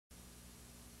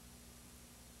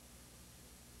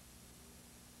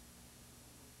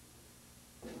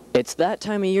It's that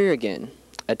time of year again,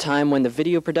 a time when the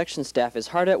video production staff is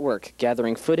hard at work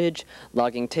gathering footage,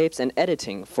 logging tapes, and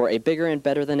editing for a bigger and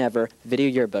better than ever video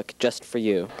yearbook just for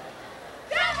you.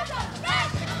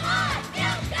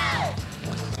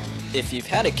 If you've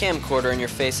had a camcorder in your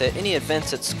face at any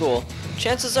events at school,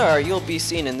 chances are you'll be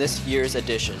seen in this year's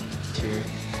edition.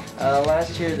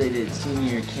 Last year they did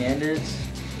senior candidates,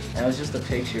 and it was just a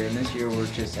picture, and this year we're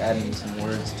just adding some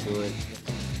words to it.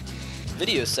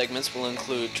 Video segments will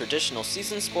include traditional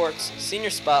season sports,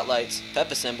 senior spotlights, pep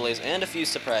assemblies, and a few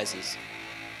surprises.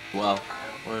 Well,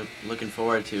 we're looking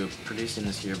forward to producing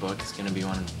this yearbook. It's going to be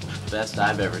one of the best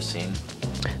I've ever seen.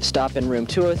 Stop in room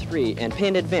 203 and pay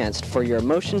in advance for your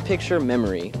motion picture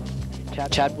memory.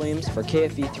 Chad Williams for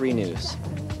KFE 3 News.